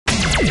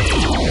Hey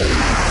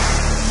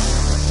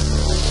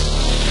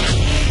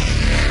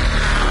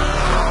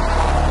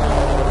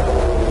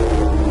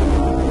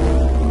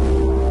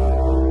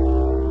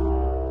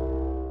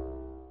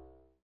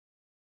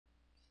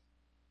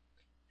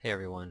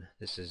everyone,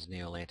 this is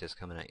Neolantis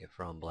coming at you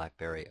from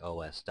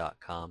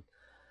BlackberryOS.com,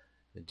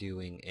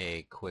 doing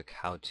a quick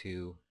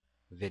how-to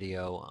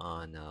video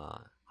on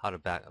how to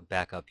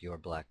back up your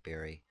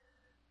BlackBerry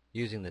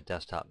using the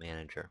desktop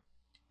manager.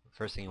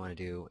 First thing you want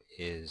to do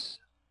is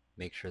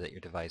make sure that your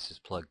device is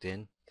plugged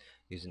in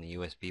using the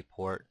USB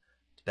port.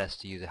 It's best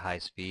to use a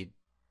high-speed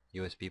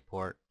USB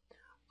port,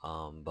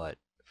 but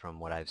from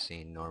what I've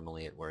seen,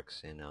 normally it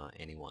works in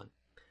any one.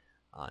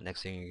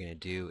 Next thing you're going to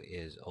do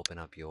is open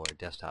up your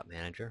desktop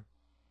manager.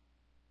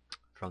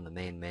 From the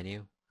main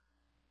menu,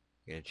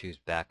 you're going to choose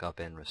Backup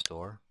and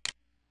Restore.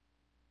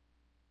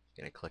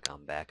 You're going to click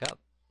on Backup.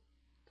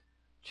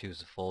 Choose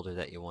the folder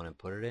that you want to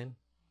put it in.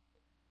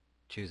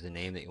 Choose the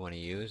name that you want to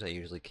use. I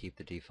usually keep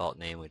the default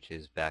name, which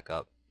is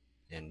Backup,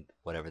 and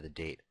whatever the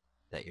date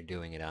that you're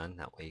doing it on.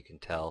 That way you can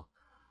tell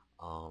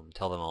them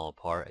all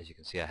apart. As you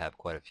can see, I have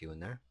quite a few in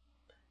there.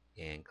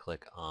 And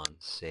click on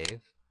Save.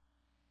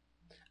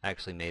 I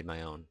actually made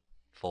my own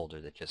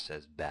folder that just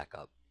says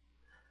Backup.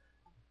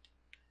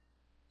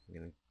 I'm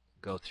going to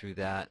go through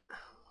that,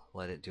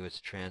 let it do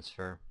its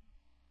transfer.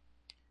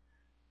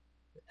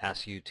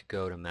 Ask you to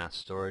go to mass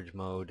storage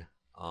mode.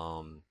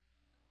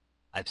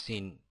 I've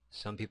seen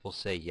some people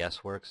say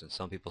yes works and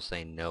some people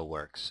say no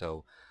works.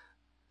 So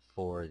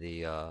for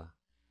the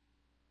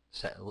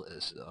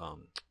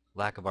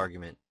lack of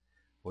argument,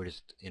 we're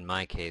just, in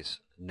my case,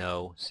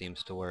 no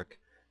seems to work.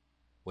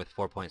 With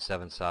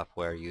 4.7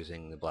 software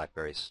using the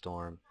BlackBerry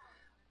Storm,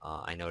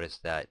 I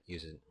noticed that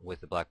with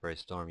the BlackBerry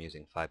Storm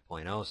using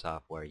 5.0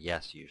 software,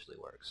 yes usually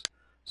works.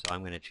 So I'm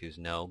going to choose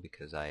no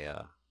because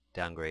I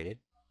downgraded.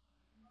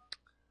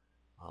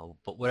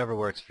 But whatever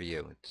works for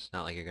you. It's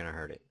not like you're going to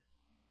hurt it.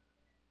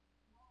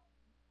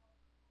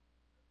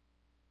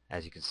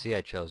 As you can see,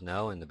 I chose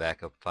no and the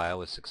backup file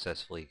was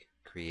successfully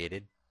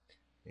created.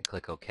 And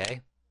click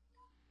OK.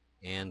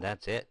 And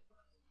that's it.